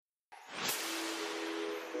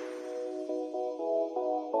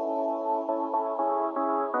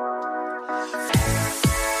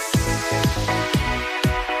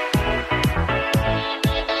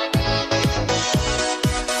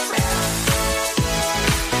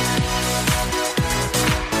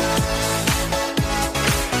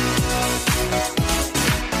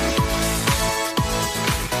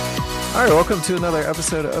All right, welcome to another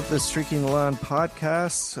episode of the Streaking the Lawn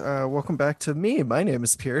podcast. Welcome back to me. My name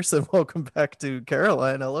is Pierce, and welcome back to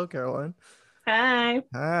Caroline. Hello, Caroline. Hi.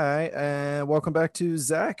 Hi, and welcome back to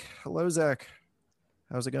Zach. Hello, Zach.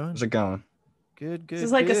 How's it going? How's it going? Good. This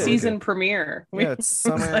is like a season premiere. Yeah, it's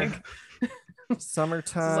summer,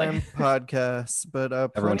 summertime podcast, but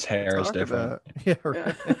everyone's hair is different. About. Yeah,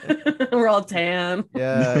 right. We're all tan.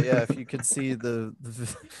 Yeah. If you could see the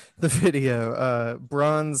video,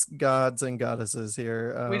 bronze gods and goddesses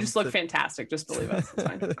here. We just look fantastic. Just believe us. It's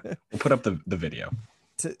fine. We'll put up the video.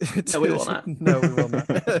 No, we will not. No, we will not.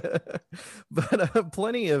 But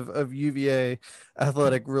plenty of UVA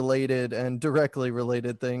athletic related and directly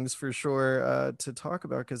related things for sure to talk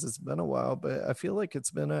about, because it's been a while, but I feel like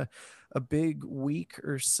it's been a big week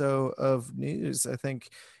or so of news. I think,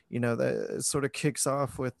 that sort of kicks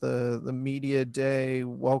off with the media day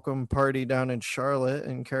welcome party down in Charlotte.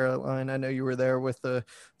 And Caroline, I know you were there with the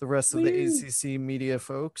rest of the ACC media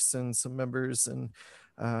folks and some members, and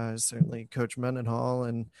certainly Coach Mendenhall.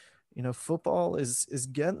 And football is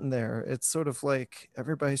getting there. It's sort of like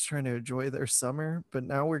everybody's trying to enjoy their summer, but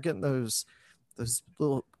now we're getting those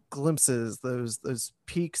little glimpses, those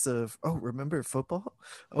peaks of, oh, remember football?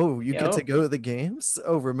 Oh, you get to go to the games?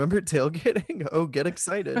 Oh, remember tailgating? Oh, get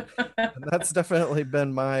excited. And that's definitely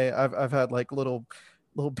been I've had like little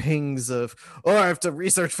pings of, oh, I have to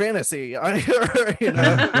research fantasy. It's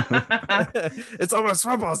almost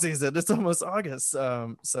football season. It's almost August.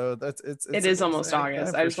 So it is almost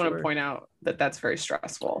August. I just want to point out that that's very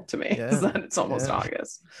stressful to me. That it's almost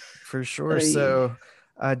August. For sure. So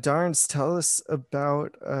Darns, tell us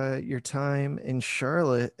about your time in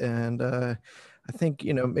Charlotte. And I think,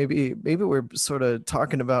 maybe we're sort of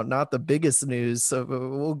talking about not the biggest news, so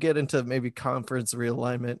we'll get into maybe conference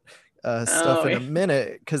realignment stuff in a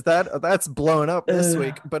minute, because that's blown up this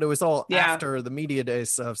week, but it was all after the media day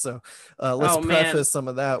stuff. So let's preface some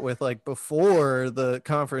of that with like before the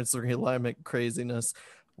conference realignment craziness.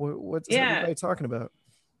 What's everybody talking about?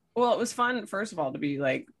 Well, it was fun, first of all, to be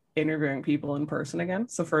like interviewing people in person again.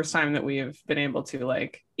 It's the first time that we have been able to,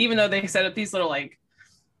 like, even though they set up these little like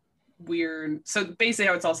weird, so basically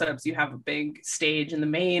how it's all set up is you have a big stage in the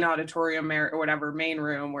main auditorium or whatever main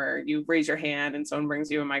room where you raise your hand and someone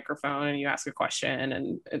brings you a microphone and you ask a question,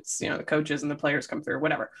 and it's the coaches and the players come through,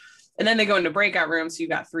 whatever, and then they go into breakout rooms. So you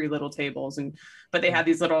got 3 little tables, but they had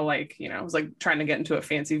these little, like, it was like trying to get into a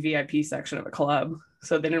fancy VIP section of a club,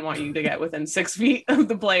 so they didn't want you to get within 6 feet of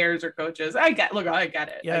the players or coaches. I get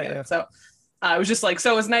it. So it was just like,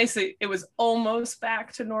 so it was nice. It was almost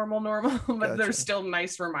back to normal, but there's still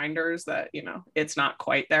nice reminders that, it's not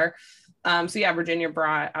quite there. So Virginia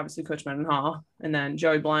brought obviously Coach Mendenhall, and then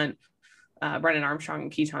Joey Blunt, Brennan Armstrong,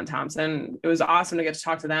 and Keaton Thompson. It was awesome to get to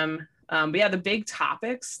talk to them. But the big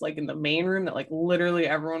topics, like in the main room that like literally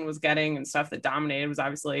everyone was getting and stuff that dominated, was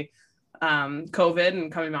obviously COVID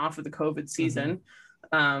and coming off of the COVID season.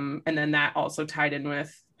 And then that also tied in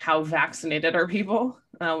with how vaccinated are people,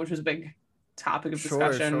 which was a big topic of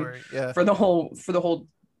discussion for the whole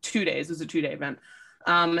 2 days. It was a 2-day event.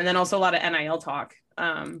 And then also a lot of NIL talk.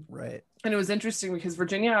 Right. And it was interesting because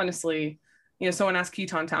Virginia, honestly, someone asked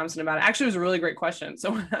Keaton Thompson about it. Actually, it was a really great question.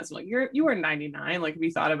 Someone asked, like, you were 99. Like, have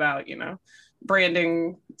you thought about,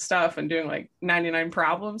 branding stuff and doing like 99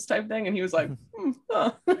 problems type thing? And he was like,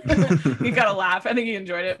 he got a laugh. I think he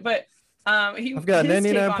enjoyed it. But I've got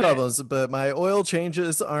 99 problems, but my oil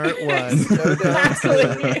changes aren't one.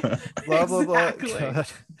 Exactly. Blah, blah, blah. Exactly. God,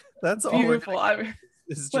 that's beautiful.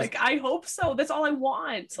 Just... like, I hope so. That's all I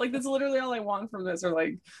want. Like, that's literally all I want from this. Or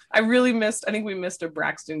like, I think we missed a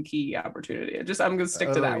Braxton Key opportunity. I'm gonna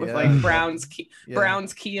stick to that with like Brown's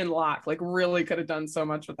key and lock. Like, really could have done so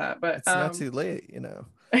much with that, but it's not too late, I know,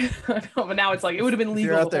 but now it's like it would have been legal. If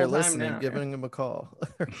you're out there the whole listening, time giving him a call.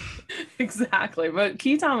 Exactly, but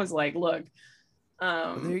Keaton was like, look,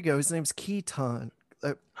 well, there you go. His name's Keaton.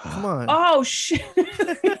 Come on. Oh shit.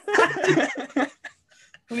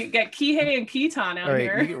 We get Kihei and Keaton out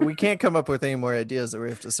here. We can't come up with any more ideas, or we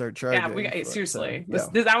have to start charging. Yeah, seriously.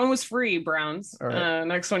 That one was free, Browns. Right.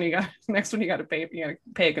 Next one you got to pay. You got to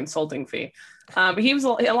pay a consulting fee. But he was,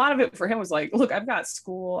 a lot of it for him was like, look, I've got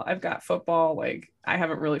school, I've got football. Like, I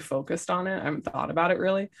haven't really focused on it. I haven't thought about it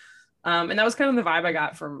really. And that was kind of the vibe I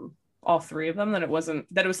got from all 3 of them. That it was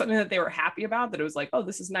something that they were happy about. That it was like, oh,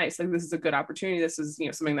 this is nice. Like, this is a good opportunity. This is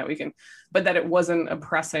something that we can. But that it wasn't a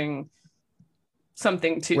pressing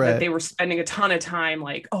something that they were spending a ton of time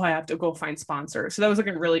like, oh, I have to go find sponsors. So that was like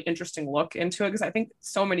a really interesting look into it, because I think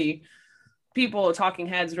so many people, talking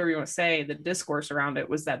heads, whatever you want to say, the discourse around it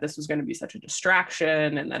was that this was going to be such a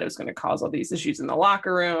distraction and that it was going to cause all these issues in the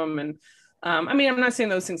locker room. And I mean, I'm not saying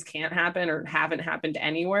those things can't happen or haven't happened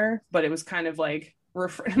anywhere, but it was kind of like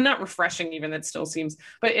not refreshing even, that still seems,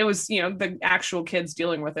 but it was, the actual kids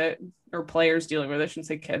dealing with it, or players dealing with it, I shouldn't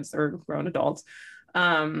say kids, they're grown adults,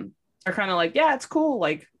 are kind of like, yeah, it's cool,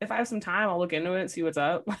 like if I have some time I'll look into it and see what's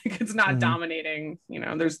up. Like it's not dominating,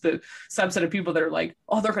 there's the subset of people that are like,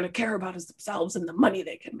 all they're going to care about is themselves and the money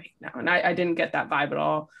they can make now, and I didn't get that vibe at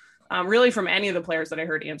all, really, from any of the players that I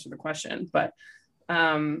heard answer the question. But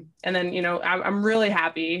and then I'm really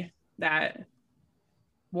happy that,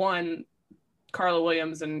 one, Carla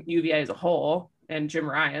Williams and UVA as a whole and Jim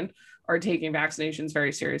Ryan are taking vaccinations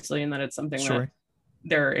very seriously, and that it's something that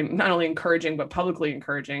they're not only encouraging but publicly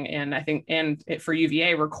encouraging, and I think for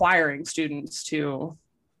UVA requiring students to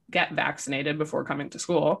get vaccinated before coming to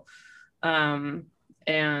school, and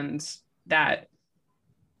that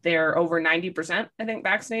they're over 90%, I think,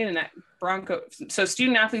 vaccinated, and that so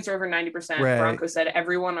student athletes are over 90%. Right. Bronco said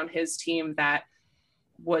everyone on his team that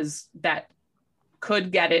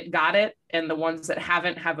could get it got it, and the ones that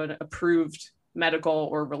haven't have an approved medical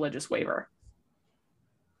or religious waiver.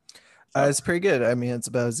 So. It's pretty good. I mean, it's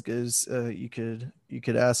about as good as you could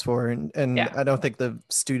ask for, and yeah. I don't think the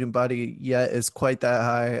student body yet is quite that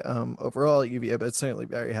high overall at UVA, but it's certainly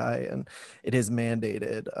very high, and it is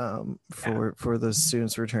mandated for the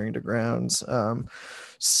students returning to grounds.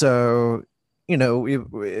 So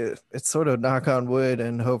it's sort of knock on wood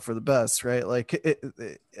and hope for the best, right? Like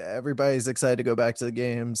everybody's excited to go back to the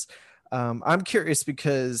games. I'm curious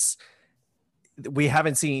because we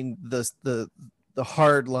haven't seen the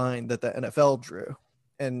hard line that the NFL drew,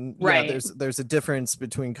 and there's a difference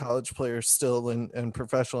between college players still and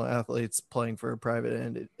professional athletes playing for a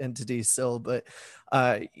private entity still, but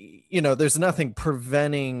there's nothing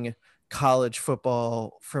preventing college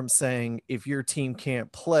football from saying if your team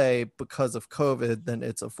can't play because of COVID, then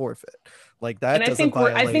it's a forfeit. Like that doesn't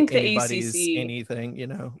violate anybody's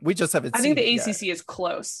anything, we just haven't seen the ACC is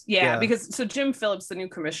close. Yeah, because so Jim Phillips, the new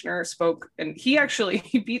commissioner, spoke, and he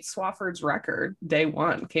beat Swafford's record day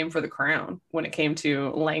one, came for the crown when it came to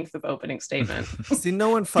length of opening statement. See, no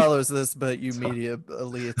one follows this but you media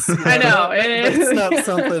elites. I know. It's not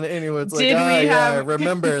something anyone's like, I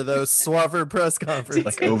remember those Swafford press conferences.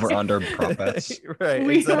 Like over under prop bets. Right.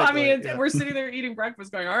 We're sitting there eating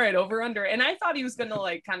breakfast going, all right, over under. And I thought he was going to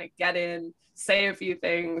like kind of get in, say a few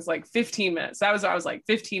things, like 15 minutes. I was like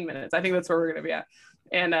 15 minutes. I think that's where we're going to be at.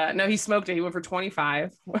 And no, he smoked it. He went for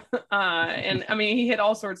 25. And I mean, he hit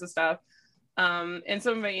all sorts of stuff. And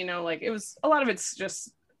some of it, like it was, a lot of it's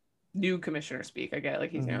just new commissioner speak. I get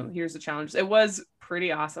like, he's, here's the challenge. It was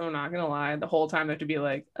pretty awesome. I'm not going to lie. The whole time they have to be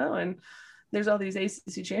like, oh, and there's all these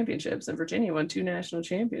ACC championships, and Virginia won 2 national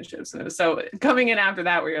championships. So coming in after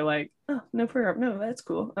that, where you're like, oh, no prayer. No, that's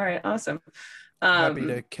cool. All right. Awesome. Happy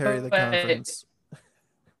to carry the conference,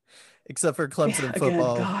 except for Clemson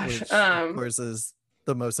football, which of course is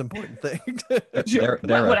the most important thing. they're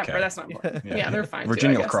whatever, okay. That's not important. Yeah, they're fine.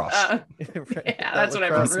 Virginia too, lacrosse. Yeah, that's what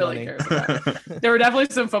everyone really cares about. There were definitely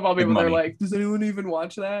some football people that are like, does anyone even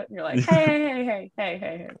watch that? And you're like,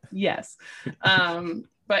 hey. Yes.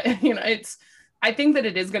 But I think that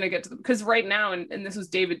it is going to get to because right now, and this was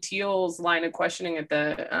David Teal's line of questioning at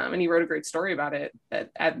and he wrote a great story about it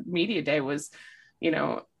at Media Day, was,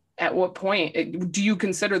 at what point do you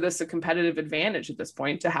consider this a competitive advantage at this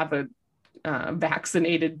point to have a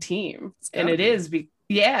vaccinated team? And it is,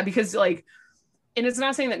 because like, and it's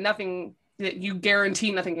not saying that you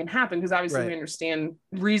guarantee nothing can happen, because obviously we understand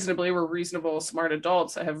we're reasonable, smart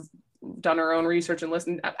adults that have done our own research and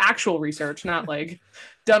listened actual research, not like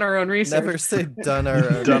done our own research. Never say done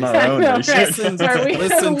our own done our own research. Listen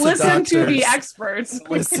to the experts.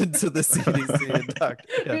 Listen to the CDC and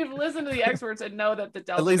doctors. Yeah. We've listened to the experts and know that the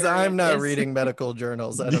Delta at least I'm not reading medical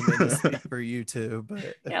journals. I don't mean to speak for you two,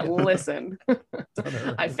 but yeah, listen.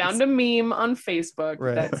 I found a meme on Facebook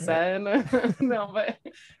that said no, but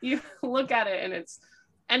you look at it and it's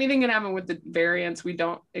anything can happen with the variants. We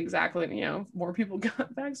don't exactly, more people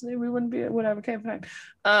got vaccinated, we wouldn't be whatever. Okay, fine.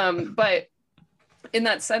 But in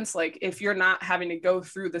that sense, like if you're not having to go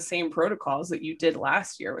through the same protocols that you did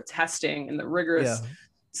last year with testing and the rigorous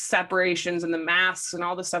separations and the masks and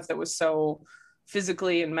all the stuff that was so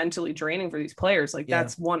physically and mentally draining for these players, like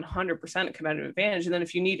that's 100% a competitive advantage. And then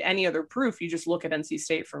if you need any other proof, you just look at NC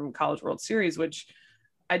State from College World Series, which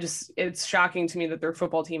it's shocking to me that their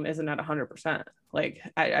football team isn't at 100%. Like,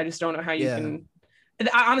 I just don't know how you can,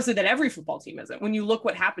 honestly, that every football team isn't. When you look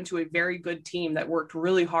what happened to a very good team that worked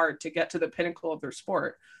really hard to get to the pinnacle of their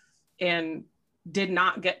sport and did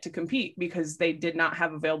not get to compete because they did not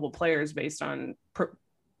have available players based on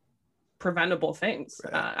preventable things.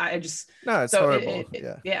 Right. I just No, it's so horrible.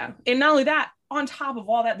 yeah. And not only that, on top of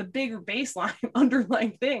all that, the bigger baseline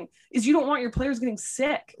underlying thing is you don't want your players getting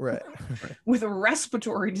sick Right. with a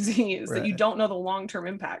respiratory disease that you Right. don't know the long-term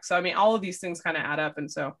impact. So I mean, all of these things kind of add up, and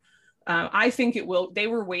so I think it will. They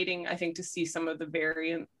were waiting, I think, to see some of the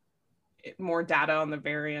variant, more data on the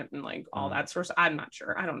variant and like all that sort of. I'm not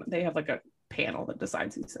sure. I don't know. They have like a panel that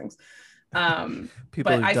decides these things. People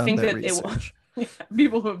But who've I done think that that research.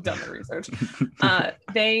 people who have done the research,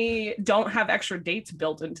 they don't have extra dates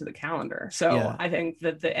built into the calendar. So Yeah. I think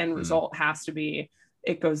that the end result has to be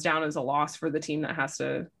it goes down as a loss for the team that has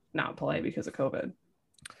to not play because of COVID.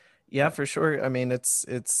 Yeah, for sure. I mean, it's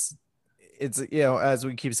as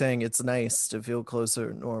we keep saying, it's nice to feel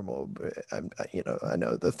closer to normal, but I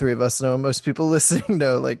know the three of us know, most people listening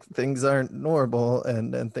know, like, things aren't normal,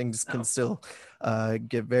 and things can still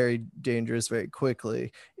get very dangerous very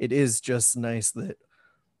quickly. It is just nice that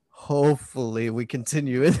hopefully we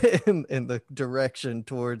continue in the direction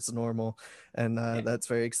towards normal, and that's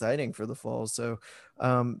very exciting for the fall. So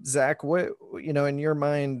Zach, what, in your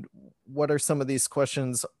mind, what are some of these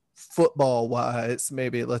questions football wise?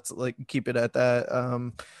 Maybe let's like keep it at that.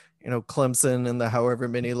 Clemson and the however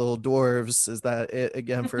many little dwarves, is that it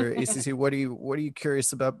again for ACC? What are you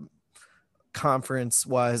curious about conference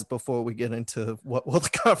wise before we get into what will the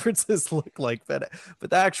conferences look like, but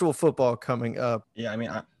the actual football coming up? Yeah, I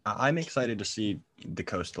mean, I'm excited to see the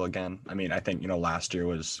Coastal again. I mean, I think last year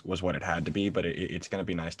was what it had to be, but it's going to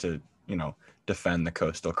be nice to defend the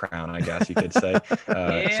Coastal crown, I guess you could say.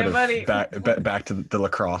 Buddy. Back to the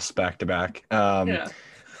lacrosse back to back.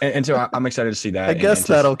 And so I'm excited to see that. I guess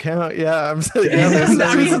that'll count. Yeah, I'm saying there's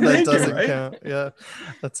no reason that doesn't count. Yeah,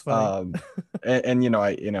 that's funny. And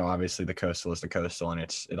obviously the Coastal is the Coastal, and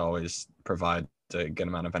it always provides a good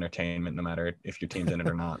amount of entertainment, no matter if your team's in it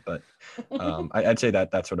or not. But I'd say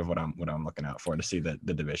that's sort of what I'm looking out for, to see the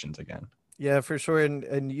divisions again. Yeah, for sure.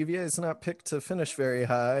 And UVA is not picked to finish very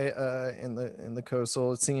high in the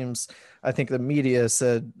Coastal. It seems. I think the media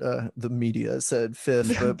said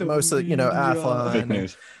fifth, but most of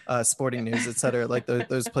Athlon, Sporting News, etc., like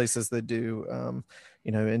those places that do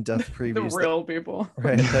in-depth previews. The real people.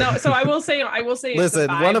 Right. No, so I will say. Listen,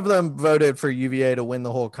 one of them voted for UVA to win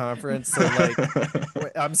the whole conference. So like,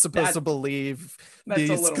 I'm supposed to believe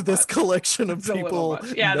this collection of people.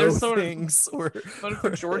 Yeah, know there's sort things of voted for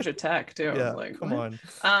Georgia Tech too. Yeah, like, come on.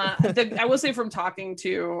 I will say, from talking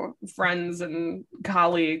to friends and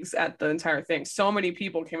colleagues at the entire thing, so many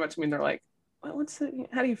people came up to me and they're like,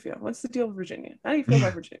 how do you feel? What's the deal with Virginia? How do you feel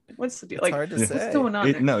about Virginia? What's the deal? It's hard to say. What's going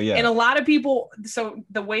on there? No, yeah. And a lot of people, so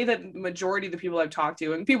the way that majority of the people I've talked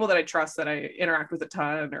to and people that I trust, that I interact with a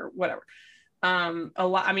ton or whatever, a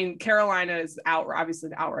lot, I mean, Carolina is obviously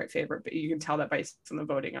the outright favorite, but you can tell that based on the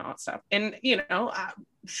voting and all that stuff. And,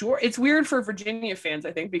 sure, it's weird for Virginia fans,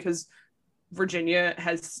 I think, because Virginia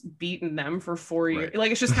has beaten them for 4 years. Right.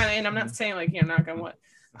 Like, it's just kind of, and I'm not saying like, knock on what,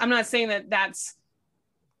 I'm not saying that that's,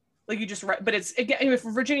 like, you just but it's, again, if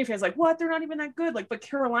Virginia fans like, what, they're not even that good, like, but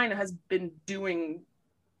Carolina has been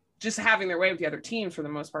just having their way with the other teams for the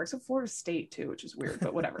most part, except Florida State too, which is weird,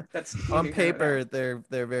 but whatever. That's on paper they're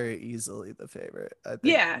very easily the favorite, I think.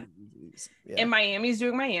 Yeah. And Miami's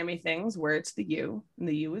doing Miami things where it's the U, and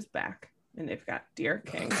the U is back, and they've got De'Aaron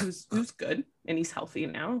King, who's good, and he's healthy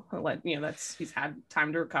now. He's had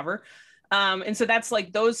time to recover, and so that's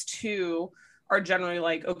like, those two are generally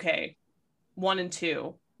like, okay, 1 and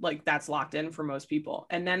 2, like, that's locked in for most people.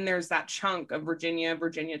 And then there's that chunk of Virginia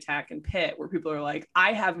Tech, and Pitt, where people are like,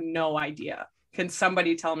 I have no idea. Can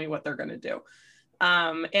somebody tell me what they're going to do?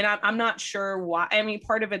 And I'm not sure why. I mean,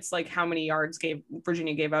 part of it's like how many yards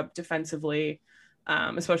Virginia gave up defensively,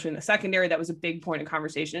 especially in the secondary. That was a big point of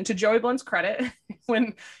conversation. And to Joey Blunt's credit,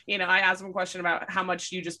 when, I asked him a question about how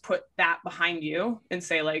much you just put that behind you and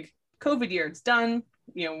say, like, COVID year, it's done.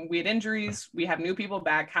 We had injuries, we have new people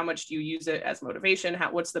back. How much do you use it as motivation?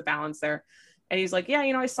 What's the balance there? And he's like, yeah,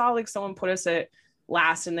 I saw like someone put us at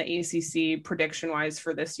last in the ACC prediction wise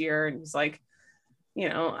for this year. And he's like,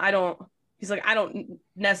 I don't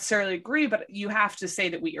necessarily agree, but you have to say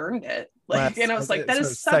that we earned it. Like, and I was like, that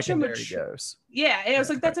is such a mature, yeah. And I was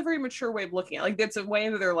like, that's a very mature way of looking at it. Like, that's a way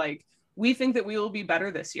that they're like, we think that we will be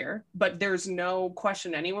better this year, but there's no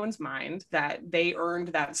question in anyone's mind that they earned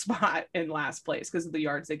that spot in last place because of the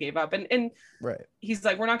yards they gave up. And right. He's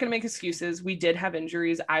like, we're not going to make excuses. We did have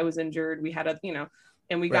injuries. I was injured. We had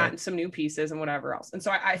and we got some new pieces and whatever else. And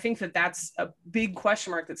so I think that that's a big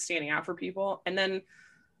question mark that's standing out for people. And then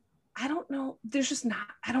I don't know.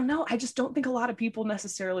 I don't know. I just don't think a lot of people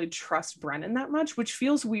necessarily trust Brennan that much, which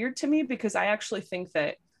feels weird to me, because I actually think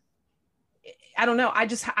that, I don't know. I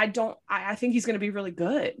think he's going to be really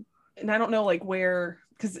good. and I don't know like where,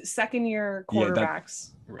 because second year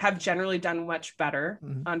quarterbacks have generally done much better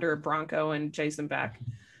under Bronco and Jason Beck.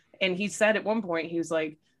 And he said at one point, he was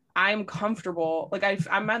like, I'm comfortable. Like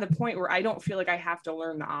I'm at the point where I don't feel like I have to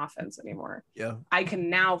learn the offense anymore. Yeah. I can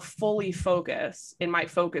now fully focus, and my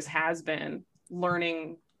focus has been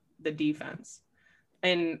learning the defense.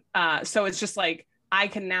 And so it's just like, I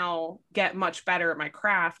can now get much better at my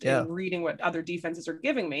craft and reading what other defenses are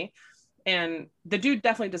giving me. And the dude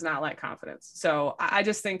definitely does not lack confidence. So I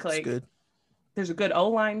just think like there's a good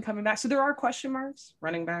O-line coming back. So there are question marks,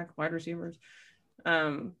 running back, wide receivers.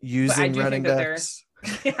 Using running backs.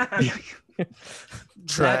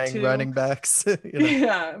 Trying running backs.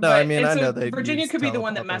 Yeah. No, I mean, I know they Virginia could be the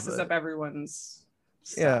one that messes up everyone's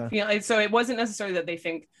stuff. You know, so it wasn't necessarily that they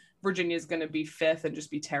think Virginia is going to be fifth and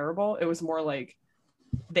just be terrible. It was more like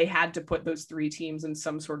they had to put those three teams in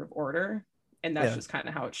some sort of order, and that's just kind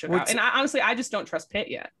of how it shook out. And honestly, I just don't trust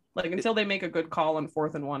Pitt yet. Like until they make a good call on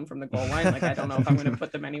 4th and 1 from the goal line, like I don't know if I'm going to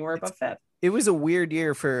put them anywhere above fifth. It was a weird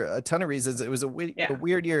year for a ton of reasons. It was a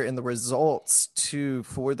weird year in the results too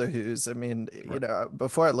for the Hoos. I mean, you know,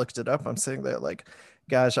 before I looked it up, I'm saying that like,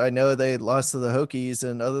 gosh, I know they lost to the Hokies,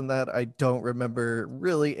 and other than that, I don't remember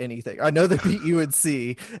really anything. I know they beat UNC,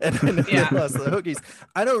 and I know they lost to the Hokies.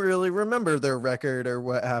 I don't really remember their record or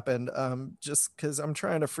what happened, just because I'm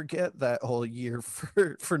trying to forget that whole year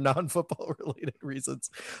for non-football related reasons,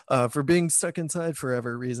 for being stuck inside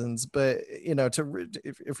forever reasons. But you know,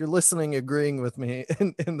 if you're listening, agreeing with me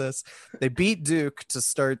in this, they beat Duke to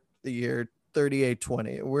start the year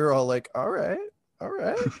 38-20. We're all like, all right,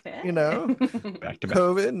 you know, back to back.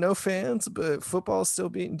 COVID, no fans, but football still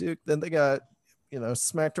beating Duke. Then they got, you know,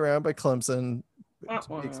 smacked around by Clemson,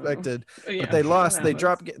 to be expected. But they lost. They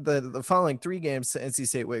dropped the following 3 games to NC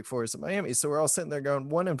State, Wake Forest, and Miami. So we're all sitting there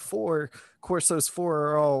going 1-4. Of course, those 4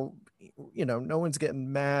 are all, you know, no one's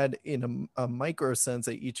getting mad in a micro sense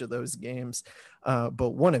at each of those games. But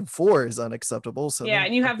 1-4 is unacceptable. So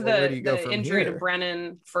and you have the injury to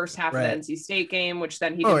Brennan first half of the NC State game, which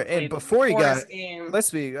then he didn't play. And before he got, game. let's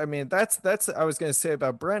be, I mean, that's I was going to say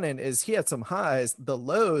about Brennan is he had some highs. The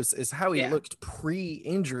lows is how he looked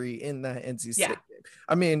pre-injury in that NC State game.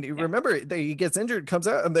 I mean, you remember he gets injured, comes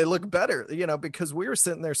out, and they look better, you know, because we were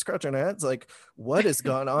sitting there scratching our heads like, what has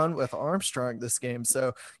gone on with Armstrong this game?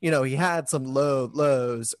 So, you know, he had some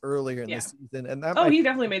lows earlier in the season, and that he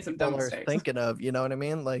definitely made some dumb mistakes. Thinking of, you know what I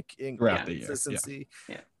mean? Like in consistency.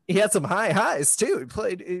 Yeah. He had some highs too.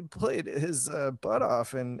 He played his butt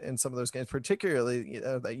off in some of those games, particularly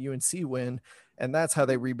that UNC win. And that's how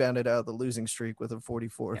they rebounded out of the losing streak with a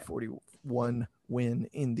 44-41 win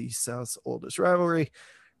in the South's oldest rivalry.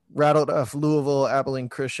 Rattled off Louisville, Abilene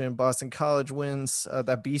Christian, Boston College wins.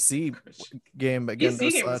 That BC game again, no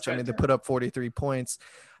slouch. I mean, they put up 43 points,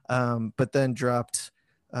 but then dropped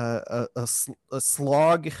a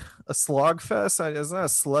slog fest. It's not a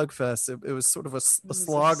slug fest. It was sort of a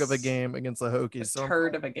slog of a game against the Hokies. A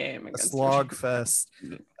turd of a game. A slog fest.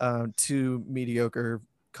 2 mediocre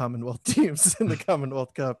Commonwealth teams in the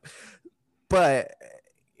Commonwealth Cup. But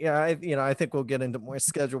I think we'll get into more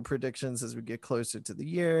schedule predictions as we get closer to the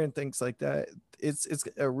year and things like that. It's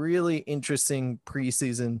a really interesting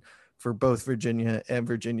preseason for both Virginia and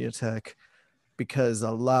Virginia Tech, because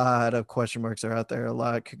a lot of question marks are out there. A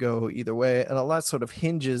lot could go either way, and a lot sort of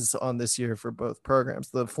hinges on this year for both programs.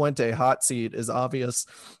 The Fuente hot seat is obvious.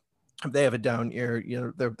 If they have a down year, you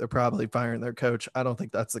know, they're probably firing their coach. I don't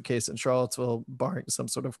think that's the case in Charlottesville, barring some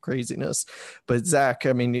sort of craziness. But Zach,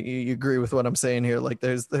 I mean, you agree with what I'm saying here? Like,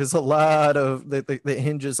 there's a lot of that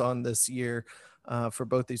hinges on this year for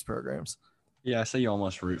both these programs. Yeah, so you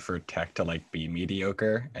almost root for Tech to like be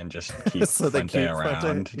mediocre and just keep So Fuente around.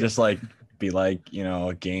 Fuente, just like be like, you know,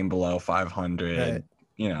 a game below 500. Right.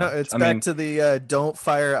 You know, no, it's back to the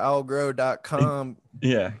don'tfirealgrow.com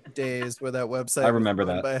days where that website I remember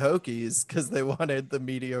was that by Hokies because they wanted the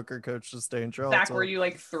mediocre coach to stay in Charlottesville. Zach, were you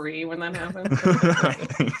like 3 when that happened? I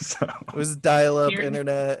think so. It was dial-up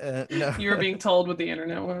internet. No. You were being told what the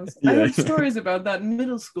internet was. I heard stories about that in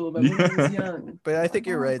middle school, but when I was young. But I think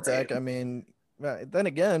you're right, Zach. I mean, then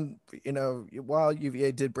again, you know, while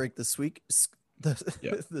UVA did break the streak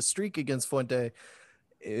against Fuente,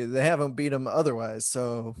 they haven't beat them otherwise.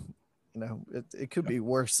 So, you know, it could be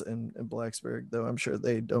worse in Blacksburg, though I'm sure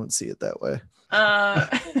they don't see it that way. I'm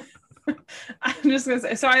just gonna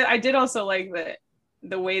say, so I did also like that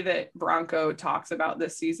the way that Bronco talks about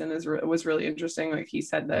this season was really interesting. Like he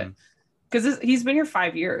said that because he's been here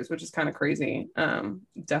 5 years, which is kind of crazy.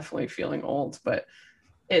 Definitely feeling old, but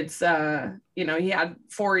it's you know, he had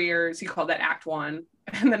 4 years. He called that Act 1.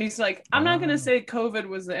 And then he's like, I'm not going to say COVID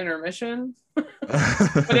was the intermission,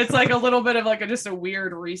 But it's like a little bit of like just a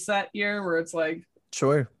weird reset year where it's like,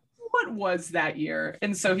 Sure. what was that year?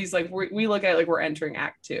 And so he's like, we look at it like we're entering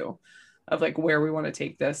act 2 of like where we want to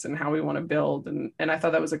take this and how we want to build. And I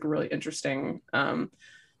thought that was like really interesting. And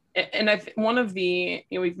one of the,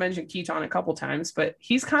 we've mentioned Keaton a couple times, but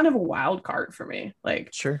he's kind of a wild card for me. Like,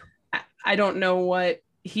 Sure. I don't know what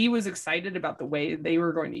he was excited about the way they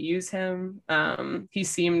were going to use him. He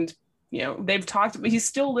seemed, they've talked, but he's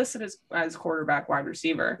still listed as quarterback, wide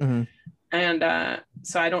receiver. Mm-hmm. And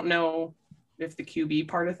so I don't know if the QB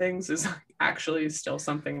part of things is actually still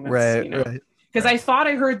something that's, right. Because I thought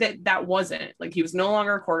I heard that wasn't like he was no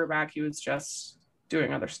longer a quarterback. He was just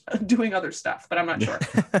doing other stuff, but I'm not sure.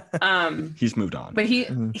 He's moved on. But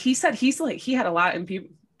he said he had a lot, and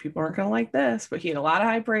people aren't gonna like this, but he had a lot of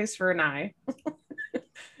high praise for Anai,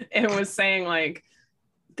 and was saying like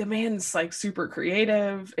the man's like super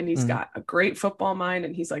creative and he's got a great football mind,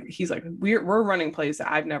 and he's like we're running plays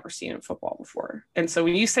that I've never seen in football before. And so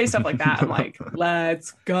when you say stuff like that, I'm like,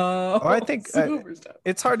 let's go. I think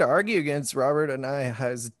it's hard to argue against. Robert Anai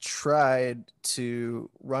has tried to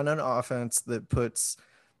run an offense that puts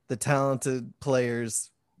the talented players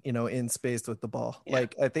in space with the ball. Yeah.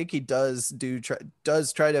 Like I think he does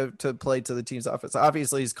try to play to the team's offense.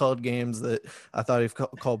 Obviously he's called games that I thought he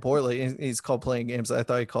called poorly. He's called playing games that I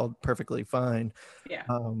thought he called perfectly fine. Yeah.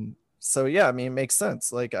 So yeah, I mean, it makes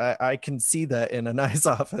sense. Like I can see that in a nice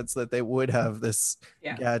offense that they would have this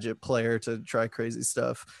gadget player to try crazy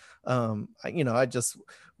stuff. I just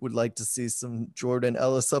would like to see some Jordan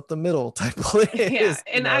Ellis up the middle type plays. Yeah.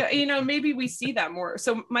 And maybe we see that more.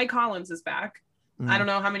 So Mike Collins is back. I don't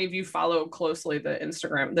know how many of you follow closely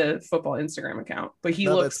the football Instagram account, but he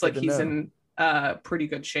looks like he's in pretty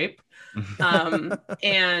good shape. And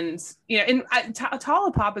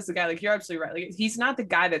Tala Pop is the guy, like you're absolutely right. Like he's not the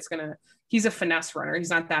guy he's a finesse runner.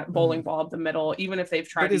 He's not that bowling ball up the middle, even if they've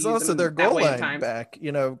tried to use him. But he's also their goal line back,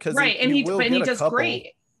 because right. And he does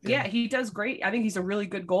great. Yeah, he does great. I think he's a really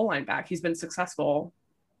good goal line back. He's been successful.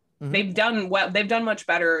 They've done well. They've done much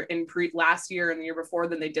better in last year and the year before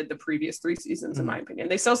than they did the previous 3 seasons, in my opinion.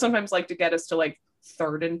 They still sometimes like to get us to like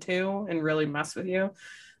 3rd and 2 and really mess with you,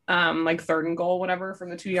 like 3rd and goal, whatever,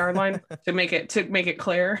 from the 2-yard line to make it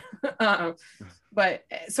clear. But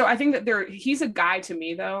so I think that he's a guy to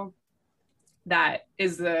me though that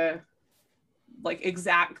is the like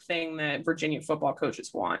exact thing that Virginia football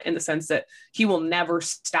coaches want, in the sense that he will never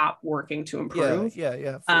stop working to improve.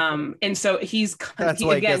 Yeah. And so that's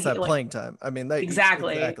why he gets that playing time. I mean,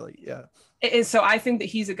 exactly. Yeah. And so I think that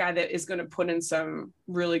he's a guy that is going to put in some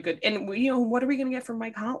really good, and what are we going to get from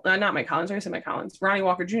Mike Collins? Not Mike Collins. I said Mike Collins. Ronnie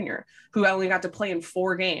Walker Jr., who only got to play in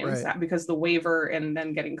 4 games because the waiver and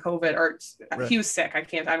then getting COVID, or he was sick. I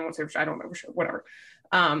don't know for sure, whatever.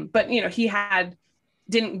 But he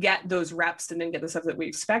didn't get those reps and didn't get the stuff that we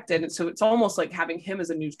expected. And so it's almost like having him as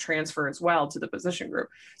a new transfer as well to the position group.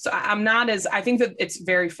 So I think that it's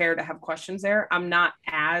very fair to have questions there. I'm not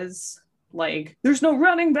as like, there's no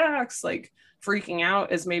running backs, like freaking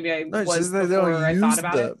out as maybe I was before I thought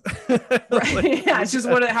about it. Right. Yeah. It's just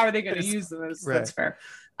how are they going to use them? That's fair.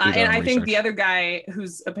 And I think the other guy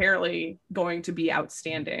who's apparently going to be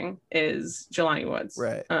outstanding is Jelani Woods.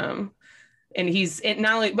 Right.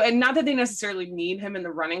 And not that they necessarily need him in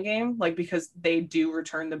the running game, like because they do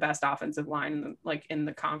return the best offensive line in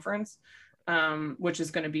the conference, which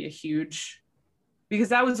is going to be a huge, because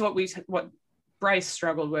that was what Bryce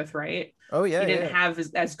struggled with, right? Oh yeah, he didn't have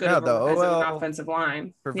as good of an offensive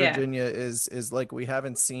line for Virginia. Is like we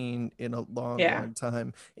haven't seen in a long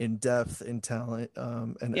time in depth, in talent,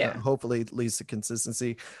 and hopefully at least a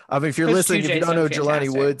consistency. If you're listening, if you don't know who Jelani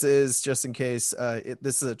Woods is, just in case,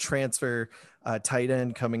 this is a transfer tight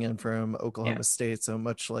end coming in from Oklahoma State. So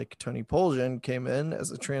much like Tony Poljan came in as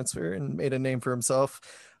a transfer and made a name for himself.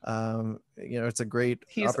 It's a great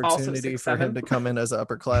opportunity for him to come in as an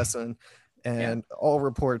upperclassman. And all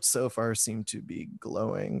reports so far seem to be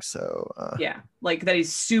glowing. So like that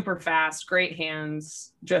he's super fast, great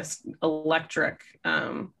hands, just electric.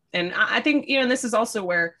 And I think and this is also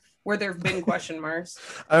where there have been question marks.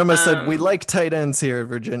 I almost said we like tight ends here at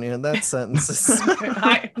Virginia, and that sentence is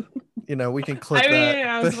we can clip that.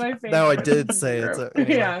 Yeah, was my favorite. Now I did say it. So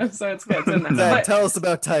anyway. So it's good. It's in that. Tell us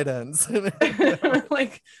about tight ends.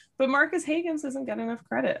 But Marcus Hagans doesn't get enough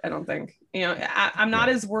credit, I don't think. I'm not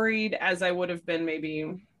as worried as I would have been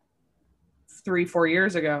maybe 3-4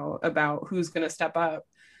 years ago about who's going to step up,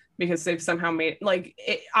 because they've somehow made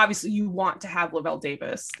obviously you want to have Lavelle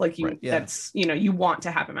Davis, that's you want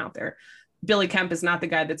to have him out there. Billy Kemp is not the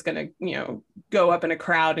guy that's going to go up in a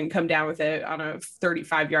crowd and come down with it on a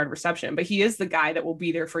 35-yard reception, but he is the guy that will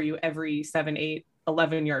be there for you every 7, 8,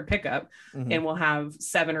 11-yard pickup, and will have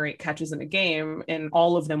 7 or 8 catches in a game, and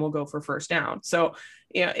all of them will go for first down. So,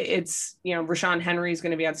 it's, Rashawn Henry is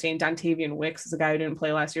going to be outstanding. Dontavian Wicks is a guy who didn't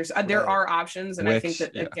play last year. So there are options. And Wicks, I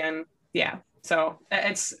think that, again, so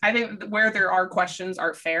I think where there are questions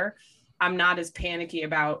are fair. I'm not as panicky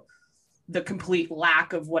about the complete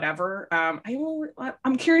lack of whatever.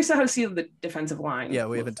 I'm curious how to see the defensive line. Yeah,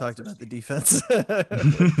 we haven't talked about the defense.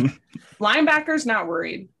 Linebackers, not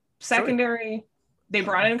worried. Secondary, they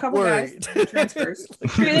brought in a couple guys, transfers.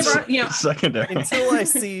 Secondary. Until I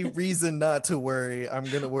see reason not to worry, I'm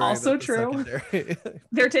gonna worry. Also about the true. secondary.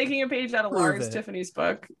 They're taking a page out of Lars Tiffany's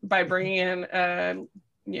book by bringing in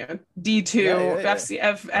D2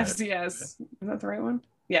 FCS. Is that the right one?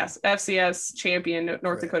 Yes, FCS champion,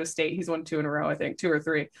 North Dakota State. He's won 2 in a row, I think, 2 or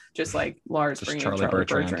 3. Just like Lars bringing in Charlie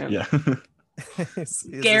Bertrand. Yeah. he's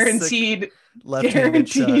guaranteed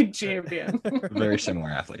champion. Very similar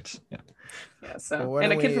athletes. Yeah. Yeah. So,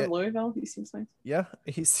 and a kid from Louisville. He seems nice. Yeah,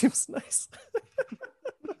 he seems nice.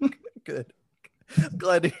 Good.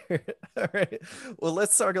 Glad to hear it. All right. Well,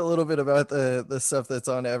 let's talk a little bit about the stuff that's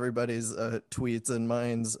on everybody's tweets and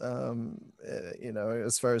minds,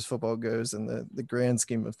 as far as football goes in the grand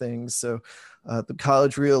scheme of things. So the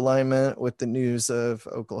college realignment with the news of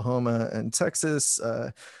Oklahoma and Texas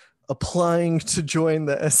applying to join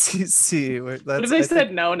the SEC. What if they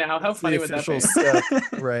said no now? How funny would that be? Step,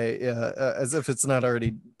 right. Yeah. As if it's not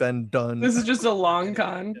already been done. This is just a long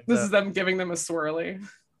con. This is them giving them a swirly.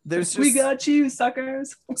 There's we got you,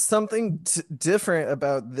 suckers. Something different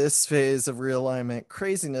about this phase of realignment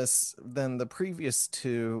craziness than the previous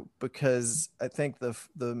 2, because I think the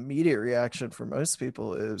immediate reaction for most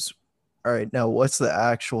people is, all right, now what's the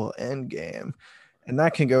actual end game? And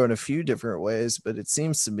that can go in a few different ways, but it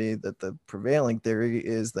seems to me that the prevailing theory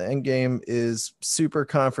is the end game is super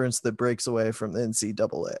conference that breaks away from the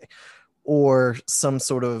NCAA, or some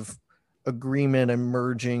sort of agreement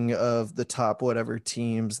emerging of the top whatever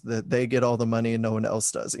teams that they get all the money and no one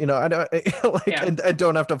else does. I don't I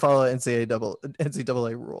don't have to follow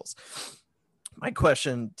NCAA rules. My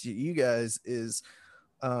question to you guys is,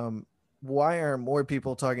 why aren't more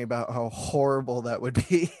people talking about how horrible that would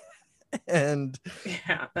be? And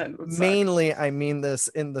mainly, I mean this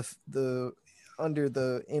in the under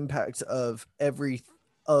the impact of every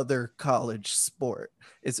other college sport.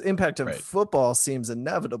 Its impact of football seems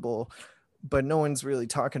inevitable, but no one's really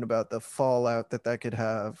talking about the fallout that could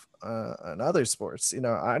have on other sports.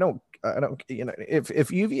 I don't,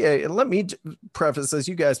 if UVA, and let me preface this,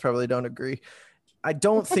 you guys probably don't agree. I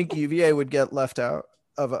don't think UVA would get left out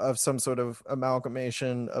of some sort of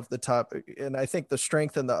amalgamation of the top. And I think the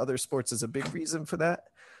strength in the other sports is a big reason for that.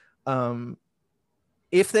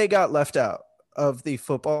 If they got left out of the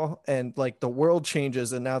football and like the world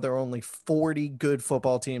changes and now there are only 40 good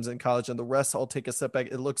football teams in college and the rest all take a step back,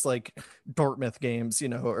 it looks like Dartmouth games,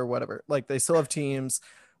 or whatever. Like they still have teams.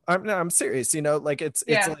 I'm serious, like it's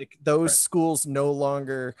like those schools no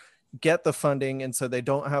longer get the funding, and so they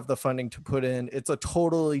don't have the funding to put in. It's a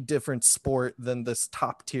totally different sport than this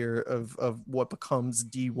top tier of what becomes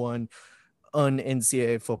D1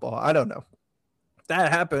 NCAA football. I don't know. That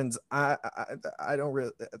happens. I don't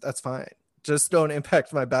really, that's fine. Just don't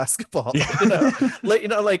impact my basketball. I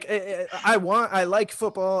like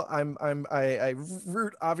football. I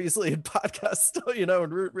root obviously in podcasts still,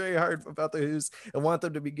 and root very hard about the Hoos and want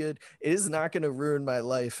them to be good. It is not going to ruin my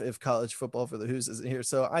life if college football for the Hoos isn't here.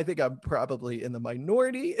 So I think I'm probably in the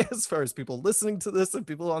minority as far as people listening to this and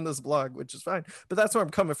people on this blog, which is fine. But that's where I'm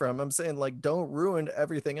coming from. I'm saying, like, don't ruin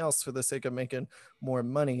everything else for the sake of making more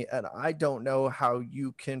money. And I don't know how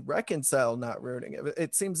you can reconcile not ruining it.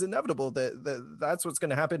 It seems inevitable that's what's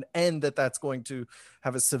going to happen, and that's going to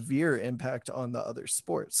have a severe impact on the other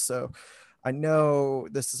sports. So I know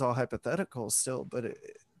this is all hypothetical still, but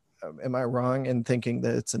am I wrong in thinking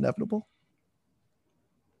that it's inevitable?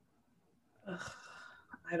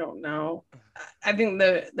 I don't know. I think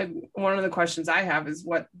the one of the questions I have is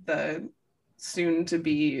what the soon to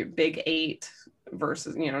be Big 8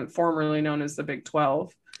 versus, formerly known as the Big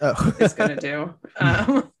 12 is going to do.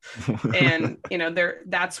 And,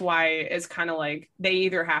 that's why it's kind of like they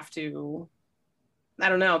either have to, I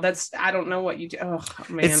don't know. I don't know what you do. Oh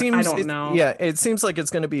man, I don't know. Yeah, it seems like it's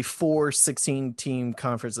going to be 4 16-team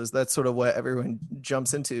conferences. That's sort of what everyone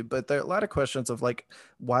jumps into. But there are a lot of questions of like,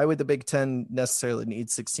 why would the Big 10 necessarily need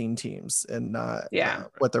 16 teams and not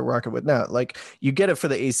what they're rocking with now? Like, you get it for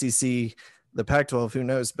the ACC, the Pac-12, who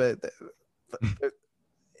knows? But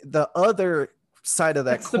the other side of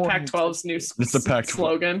that That's the coin, Pac-12's new It's the Pac-12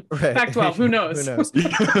 slogan. right? Pac-12, who knows? Who knows?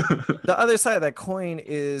 The other side of that coin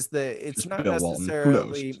is that it's Just not Bill Walton. Who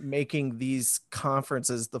necessarily knows? making these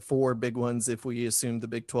conferences, the four big ones, if we assume the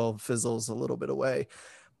Big 12 fizzles a little bit away,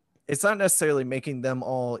 it's not necessarily making them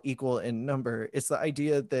all equal in number. It's the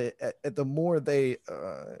idea that the more they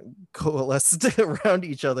coalesce around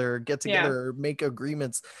each other, or get together, or make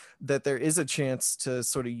agreements, that there is a chance to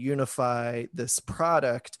sort of unify this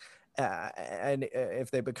product. And if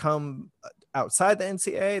they become outside the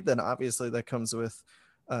NCAA, then obviously that comes with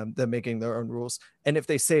them making their own rules. And if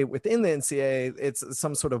they say within the NCAA, it's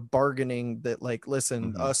some sort of bargaining that, like,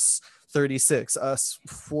 listen, us 36, us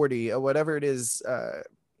 40, or whatever it is,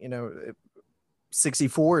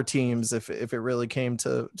 64 teams, if it really came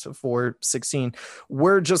to 416,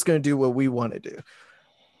 we're just going to do what we want to do.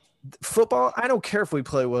 Football, I don't care if we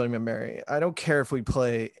play William and Mary. I don't care if we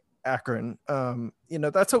play Akron.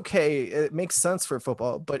 That's okay. It makes sense for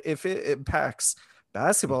football. But if it impacts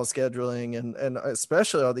basketball scheduling and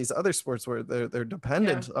especially all these other sports where they're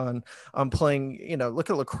dependent on playing, look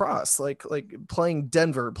at lacrosse, like playing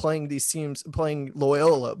Denver, playing these teams, playing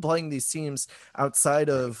Loyola, playing these teams outside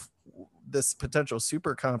of this potential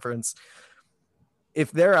super conference.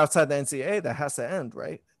 If they're outside the NCAA, that has to end,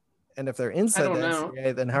 right? And if they're inside the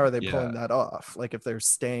NCAA, then how are they pulling that off? Like if they're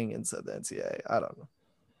staying inside the NCAA, I don't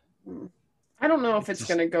know. I don't know if it's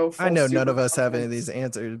going to go. I know none of us have any of these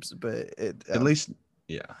answers, but at least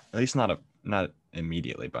not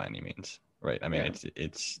immediately by any means, right? I mean,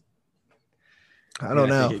 it's. I don't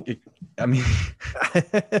know. I mean,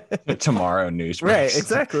 tomorrow news, right?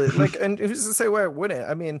 Exactly. Like, and who's to say where it wouldn't?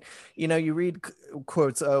 I mean, you read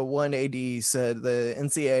quotes. One AD said the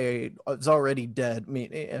NCAA is already dead. I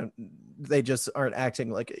mean, they just aren't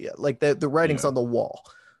acting like it yet. Like the writing's on the wall.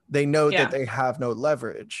 They know that they have no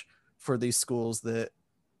leverage for these schools that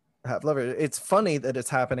have leverage. It's funny that it's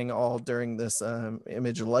happening all during this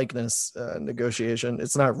image likeness negotiation.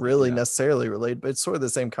 It's not really necessarily related, but it's sort of the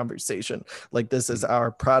same conversation. Like, this is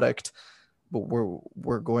our product, but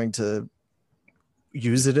we're going to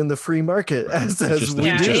use it in the free market as we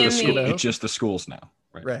do. It's just the schools now.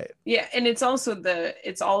 Right. Yeah. And it's also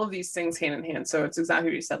it's all of these things hand in hand. So it's exactly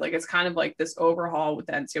what you said. Like, it's kind of like this overhaul with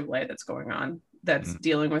the NCAA that's going on, that's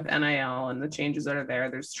dealing with NIL and the changes that are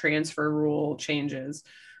there. There's transfer rule changes.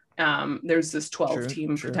 There's this 12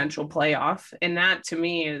 team potential playoff. And that to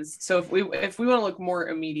me is, so if we want to look more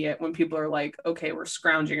immediate, when people are like, okay, we're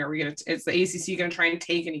scrounging, is the ACC going to try and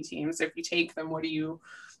take any teams? If you take them, what are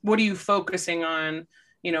you focusing on,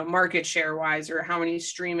 market share wise, or how many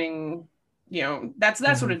streaming, that's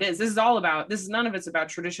what it is. None of it's about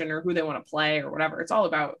tradition or who they want to play or whatever. It's all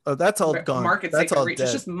about, that's all gone. Markets. That's all reach.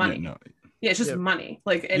 It's just money. Yeah, it's just money.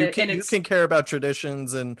 Like, and you can care about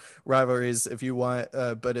traditions and rivalries if you want,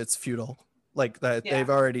 but it's futile. Like that, they've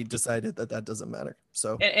already decided that doesn't matter.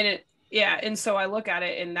 So and so I look at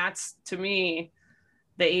it, and that's, to me,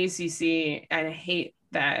 the ACC. And I hate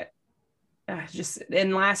that.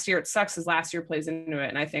 And last year, it sucks as last year plays into it,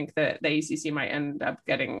 and I think that the ACC might end up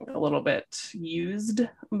getting a little bit used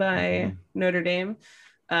by Notre Dame.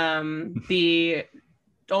 The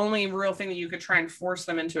only real thing that you could try and force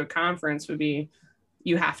them into a conference would be,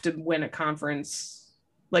 you have to win a conference.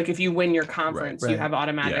 Like, if you win your conference, you have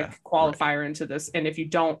automatic qualifier into this. And if you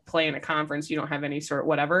don't play in a conference, you don't have any sort of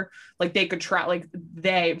whatever. Like, they could try,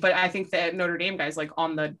 but I think that Notre Dame guys, like,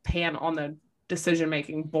 on the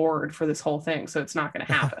decision-making board for this whole thing. So it's not going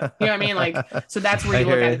to happen. You know what I mean? Like, so that's where you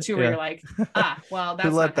look at it too, where you're like, well, that's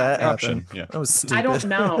let that option. Yeah. That was stupid. I don't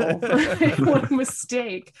know. What a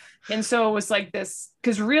mistake. And so it was like this,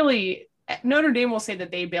 because really Notre Dame will say that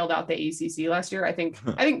they bailed out the ACC last year. I think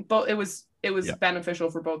both, it was beneficial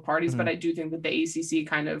for both parties, but I do think that the ACC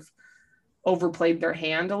kind of overplayed their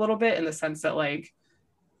hand a little bit, in the sense that, like,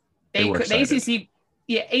 ACC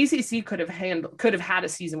could have had a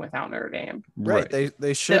season without Notre Dame. Right.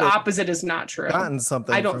 They should. The opposite is not true. Gotten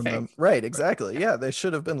something. I don't think. Them. Right. Exactly. Yeah. They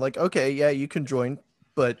should have been like, okay, yeah, you can join,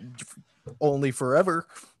 but only forever.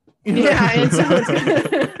 Yeah. And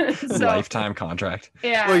so lifetime contract.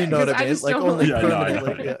 Yeah. Well, you know what I mean. Like, only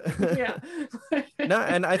permanently. Yeah. No,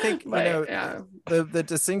 and I think the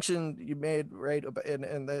distinction you made, right,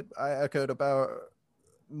 and that I echoed about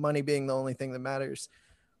money being the only thing that matters.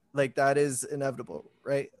 Like, that is inevitable,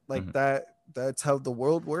 right? Like that's how the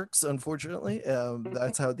world works, unfortunately.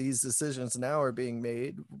 That's how these decisions now are being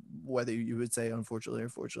made, whether you would say unfortunately or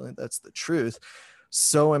fortunately, that's the truth.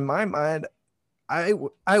 So in my mind, I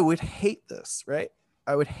would hate this, right?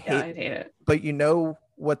 I'd hate it. But you know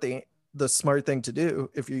what the smart thing to do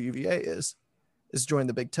if you're UVA is join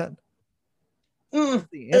the Big Ten.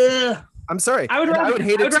 The answer. Ugh. I'm sorry. I would rather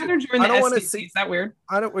hate it too. rather join I don't the want to SEC. see. Is that weird?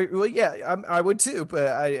 I don't. Well, yeah, I would too, but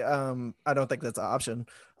I don't think that's an option.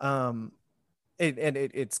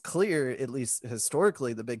 It's clear, at least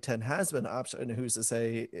historically, the Big Ten has been an option. Who's to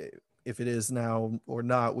say if it is now or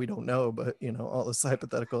not? We don't know, but all this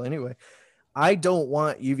hypothetical anyway. I don't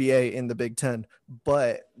want UVA in the Big Ten,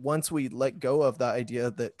 but once we let go of the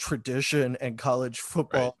idea that tradition and college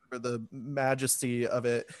football, or the majesty of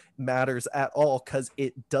it, matters at all, because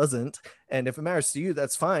it doesn't. And if it matters to you,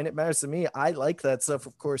 that's fine. It matters to me. I like that stuff,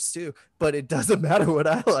 of course, too, but it doesn't matter what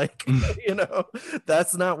I like.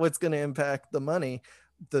 That's not what's going to impact the money.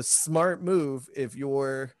 The smart move, if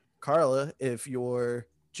you're Carla, if you're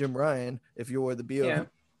Jim Ryan, if you're the BO,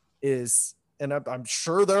 is, and I'm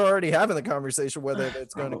sure they're already having the conversation whether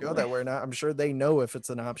it's going to go that way or not. I'm sure they know if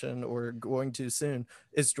it's an option or going to soon,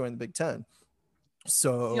 is join the Big Ten.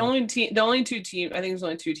 So the only two teams, I think there's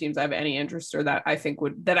only two teams I have any interest, or that I think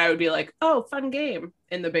I would be like, oh, fun game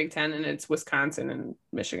in the Big Ten, and it's Wisconsin and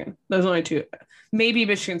Michigan. Those are only two. Maybe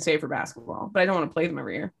Michigan State for basketball, but I don't want to play them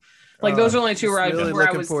every year. Like those are only two where really I was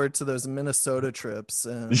looking forward to those Minnesota trips.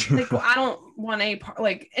 And like, well, I don't want a part.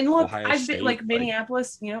 Like, and look, Ohio I've State, been like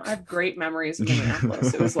Minneapolis. I have great memories of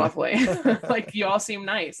Minneapolis. It was lovely. Like, you all seem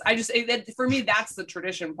nice. For me, that's the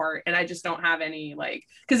tradition part, and I just don't have any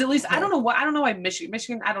because at least I don't know why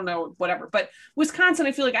Michigan. I don't know, whatever. But Wisconsin,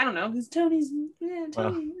 I feel like I don't know because Tony.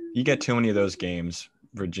 Well, you get too many of those games.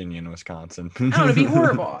 Virginia and Wisconsin. It'd be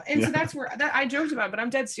horrible. And so that's where I joked about it, but I'm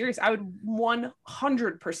dead serious. I would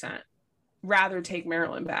 100% rather take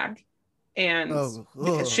Maryland back. And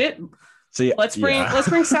because shit. So let's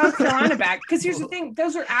bring South Carolina back. Because here's the thing,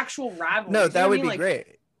 those are actual rivalries. No, that would be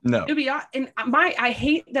great. No, it'd be, and I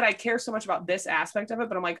hate that I care so much about this aspect of it,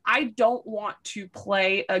 but I'm like, I don't want to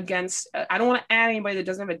play against. I don't want to add anybody that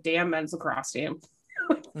doesn't have a damn men's lacrosse team.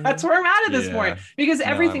 That's where I'm at this point, because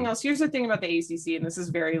everything else. Here's the thing about the ACC, and this is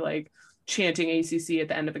very chanting ACC at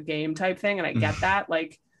the end of a game type thing, and I get that.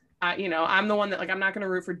 I'm the one that I'm not going to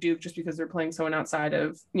root for Duke just because they're playing someone outside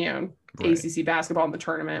of ACC basketball in the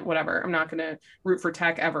tournament, whatever. I'm not going to root for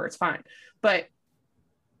Tech ever. It's fine, but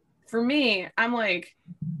for me, I'm like,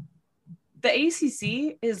 the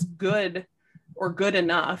ACC is good or good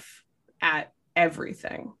enough at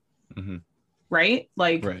everything, right?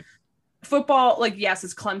 Right. Football, yes,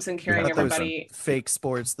 it's Clemson carrying everybody. Fake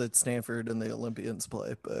sports that Stanford and the Olympians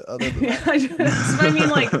play, but other than I mean,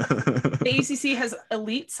 the ACC has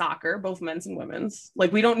elite soccer, both men's and women's.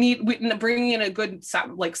 We don't need bringing in a good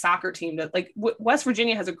soccer team. That West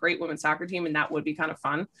Virginia has a great women's soccer team, and that would be kind of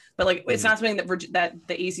fun. But it's not something that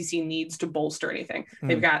the ACC needs to bolster anything.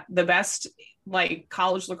 They've got the best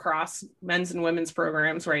college lacrosse men's and women's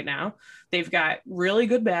programs right now. They've got really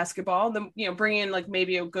good basketball. Bring in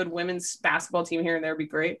maybe a good women's basketball team here and there would be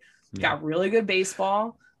great. Got really good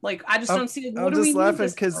baseball. I just don't see. I'm just laughing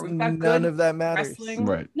because none of that matters. Wrestling.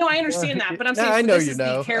 Right. No, I understand that, but I'm saying this is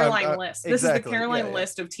the Caroline list. This is the Caroline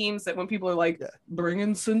list of teams that when people are bring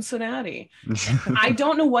in Cincinnati. I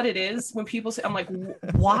don't know what it is when people say, I'm like,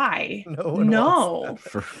 why? No.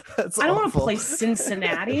 I don't want to play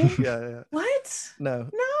Cincinnati. What? No.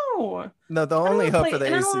 The only hope for the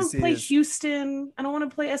ACC I don't want to play Houston. I don't want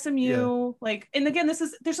to play SMU. And again,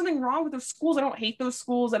 there's something wrong with those schools. I don't hate those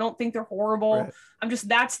schools. I don't think they're horrible. Right. I'm just,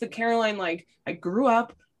 that's the Caroline. I grew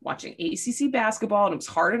up watching ACC basketball, and it was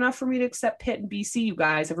hard enough for me to accept Pitt and BC. You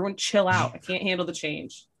guys, everyone chill out. I can't handle the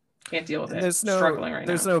change. Can't deal with it. There's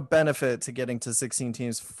no benefit to getting to 16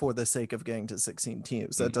 teams for the sake of getting to 16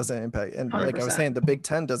 teams. That doesn't impact. And 100%. I was saying, the Big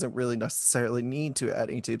Ten doesn't really necessarily need to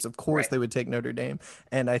add any teams. Of course, they would take Notre Dame.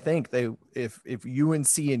 And I think if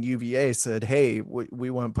UNC and UVA said, hey,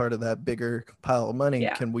 we want part of that bigger pile of money,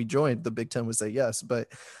 can we join? The Big Ten would say yes.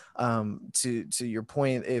 But to your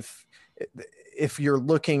point, if you're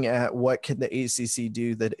looking at what can the ACC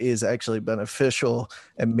do that is actually beneficial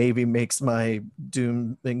and maybe makes my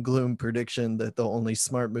doom and gloom prediction that the only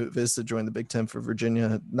smart move is to join the Big Ten for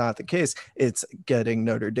Virginia not the case, it's getting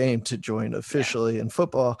Notre Dame to join officially in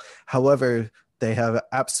football. However, they have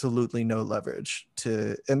absolutely no leverage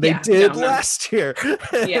and they did last year.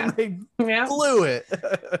 And they blew it.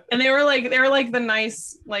 And they were like the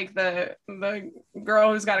nice, the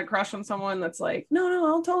girl who's got a crush on someone that's no,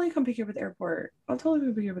 I'll totally come pick you up at the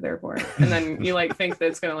airport. And then you think that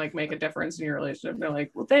it's gonna make a difference in your relationship. And they're like,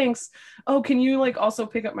 well, thanks. Oh, can you also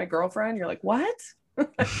pick up my girlfriend? You're like, what?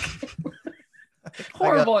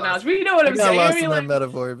 Horrible analogy. But you know what I'm saying. Lost in that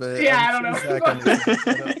metaphor, but I don't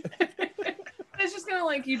know. It's just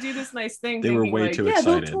gonna you do this nice thing. They were way too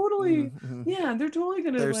excited. They're totally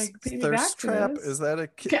gonna pay me back trap. for this. Is that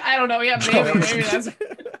I don't know. Yeah, maybe that's.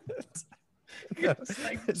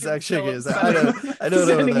 It's actually is. I don't know what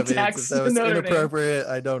that means. If text that was to Notre Dame. inappropriate,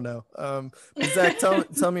 I don't know. But Zach,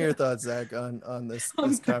 tell me your thoughts, Zach, on this On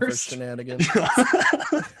conference thirst. shenanigans.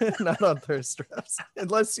 Not on thirst traps,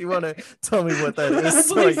 unless you want to tell me what that is,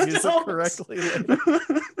 so I Please use it don't. correctly later.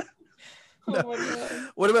 Oh my God.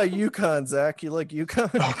 What about UConn, Zach? You like UConn?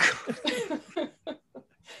 Oh, God.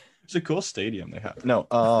 It's a cool stadium they have. No,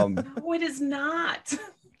 No, it is not.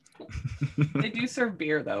 They do serve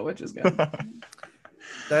beer though, which is good.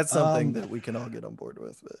 That's something that we can all get on board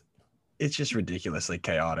with. But it's just ridiculously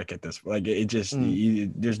chaotic at this. Like it just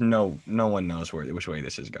there's no one knows which way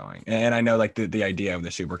this is going. And I know like the idea of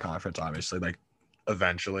the super conference, obviously, like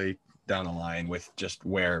eventually down the line with just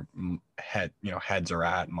where heads are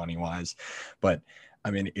at money wise, but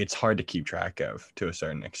I mean it's hard to keep track of to a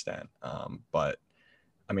certain extent. But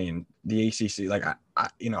I mean the ACC, like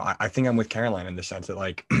I think I'm with Caroline in the sense that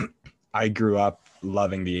like I grew up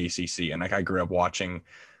loving the ACC, and like I grew up watching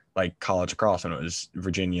like college lacrosse when it was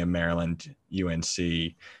Virginia, Maryland,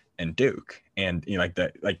 UNC, and Duke. And like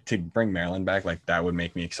to bring Maryland back, like that would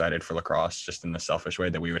make me excited for lacrosse, just in the selfish way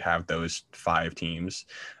that we would have those 5 teams.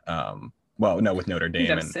 Well, no, with Notre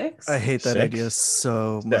Dame and 6. I hate that 6? idea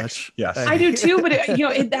so much. Yes. I do too, but that's the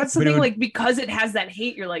But it thing. would- Like because it has that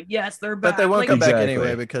hate, you're like, yes, they're back. But they won't like, come back Exactly.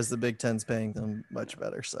 anyway because the Big Ten's paying them much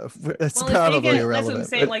better. So it's well, if probably they get, irrelevant. that's what I'm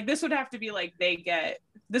saying. but- Like this would have to be like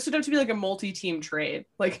this would have to be like a multi-team trade,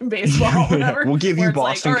 like in baseball, whatever. We'll give where you it's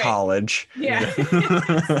like, Boston all right, College. Yeah.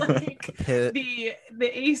 It's like Pitt. the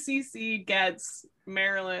ACC gets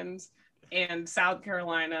Maryland and South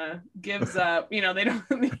Carolina gives up, they don't,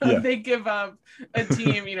 Yeah. they give up a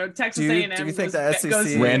team, Texas Do you- A&M do you think goes- the goes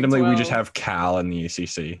SEC to Randomly, we 12. just have Cal in the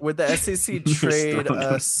ACC. Would the SEC Just trade throw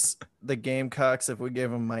them. us the Gamecocks if we gave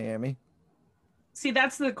them Miami? See,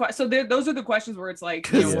 that's the question. So those are the questions where it's like,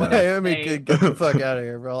 Because what if Miami they- could get the fuck out of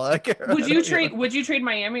here, bro. I care. would you trade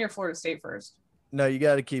Miami or Florida State first? No, you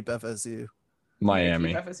got to keep FSU.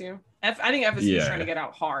 Miami. Keep FSU. I think FSU is Yeah. trying to get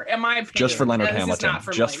out hard. In my opinion, Just for Leonard This is Hamilton. not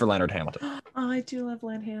from, Just like- for Leonard Hamilton. Oh, I do love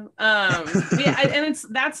Landham. Yeah, and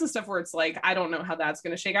that's the stuff where it's like I don't know how that's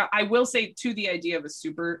going to shake out. I will say to the idea of a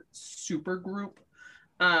super group.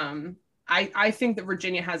 I think that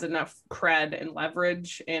Virginia has enough cred and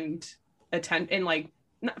leverage and like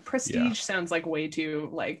prestige sounds like way too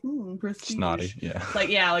like prestige. Snotty. Yeah. Like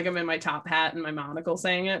like I'm in my top hat and my monocle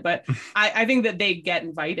saying it, but I think that they get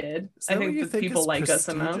invited. Is I that what think you that people is like us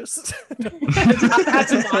enough. prestigious? Top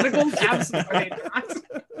hats and monocles, absolutely not.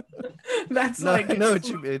 That's No, like I know what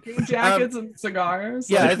you mean. jackets and cigars.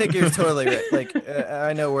 Yeah, like- I think you're totally right. Like,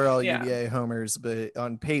 I know we're all Yeah. UVA homers, but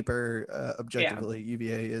on paper, objectively,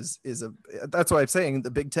 UVA is a. That's why I'm saying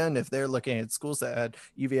the Big Ten. If they're looking at schools that had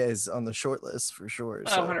UVA is on the short list for sure.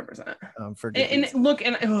 So, 100%. for good And reason. look,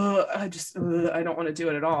 and I don't want to do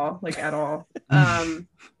it at all, like at all.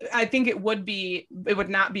 I think it would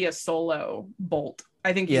not be a solo bolt.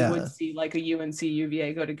 I think you would see like a UNC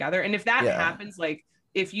UVA go together, and if that happens, like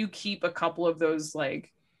if you keep a couple of those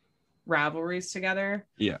like rivalries together,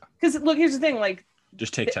 because look, here's the thing, like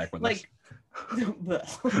Just take Tech with us.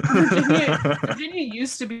 Virginia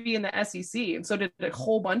used to be in the SEC, and so did a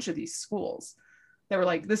whole bunch of these schools. They were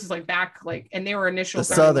like, this is like back, like, and they were initial The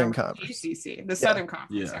Southern Conference. ACC, the Southern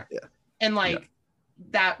Conference, Yeah. and like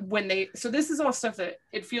that when they. So this is all stuff that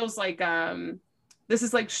it feels like. This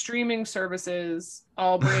is like streaming services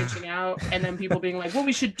all branching out, and then people being like, what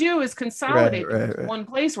we should do is consolidate them into one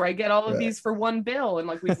place where I get all of these for one bill, and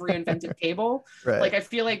like we've reinvented cable. Right. Like I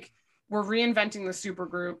feel like we're reinventing the super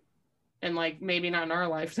group, and like maybe not in our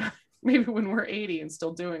lifetime, maybe when we're 80 and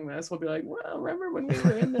still doing this, we'll be like, well, remember when we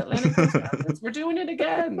were in the Atlantic Coast Conference? We're doing it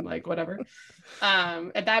again, like whatever.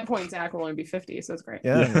 At that point, Zach will only be 50, so it's great.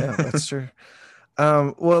 Yeah, that's true.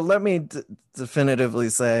 Well, let me definitively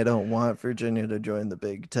say I don't want Virginia to join the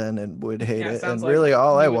Big Ten and would hate it. And sounds like really,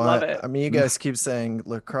 all you I would want, love it. I mean, you guys keep saying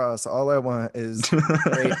lacrosse. All I want is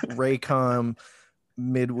Raycom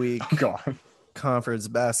midweek God. conference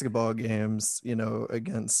basketball games,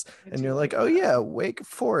 against, and you're like, oh yeah, Wake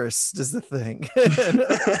Forest is the thing.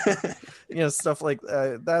 Stuff like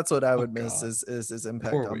that. That's what I would miss is his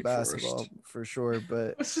impact Poor on Wake basketball Forest. for sure.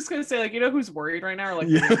 But I was just gonna say, like, who's worried right now? Or, like,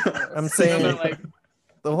 I'm saying, they're like,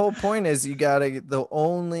 the whole point is the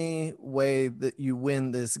only way that you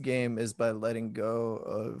win this game is by letting go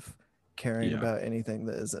of caring about anything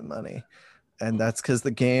that isn't money. And that's because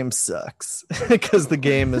the game sucks, because the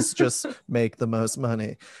game is just make the most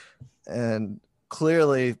money. And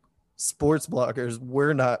clearly sports bloggers,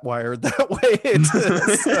 we're not wired that way.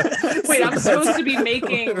 wait, I'm supposed to be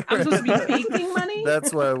making money?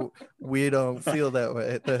 That's why we don't feel that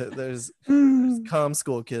way. There's there's calm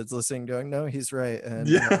school kids listening, going, "No, he's right," and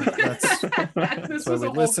that's This why was we a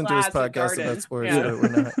whole listen to his class at podcast Darden. about sports, Yeah. but we're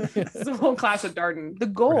not. It's a whole class at Darden. The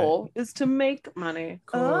goal is to make money.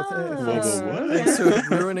 Cool. What? Thanks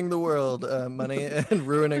for ruining the world, money, and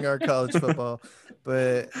ruining our college football.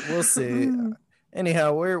 But we'll see.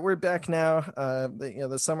 Anyhow, we're back now.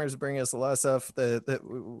 The summer's bringing us a lot of stuff that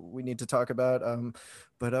we need to talk about.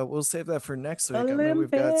 But we'll save that for next week. I mean,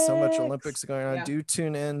 we've got so much Olympics going on. Yeah. Do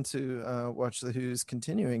tune in to watch the Who's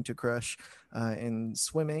continuing to crush in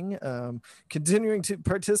swimming, continuing to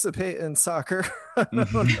participate in soccer. I'm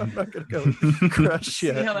not going to go crush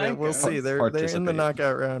yet. how that But we'll goes. see. They're in the Participate.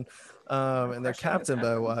 knockout round. And they're Crushing is captained by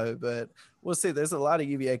happening. Y, but we'll see. There's a lot of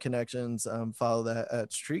UVA connections. Follow that at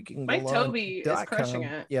streakingballon.com. Mike Toby is crushing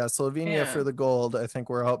it. Yeah, Slovenia Yeah. for the gold. I think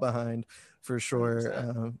we're all behind for sure.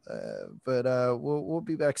 100%. But we'll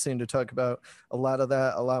be back soon to talk about a lot of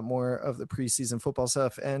that, a lot more of the preseason football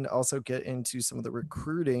stuff, and also get into some of the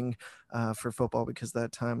recruiting for football, because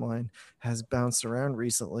that timeline has bounced around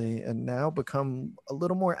recently and now become a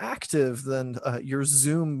little more active than your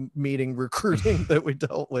Zoom meeting recruiting that we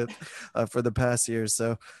dealt with for the past year.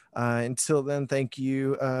 So until then, thank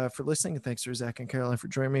you for listening. And thanks for Zach and Caroline for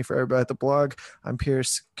joining me. For everybody at the blog, I'm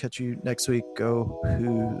Pierce. Catch you next week. Go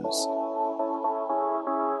Who's.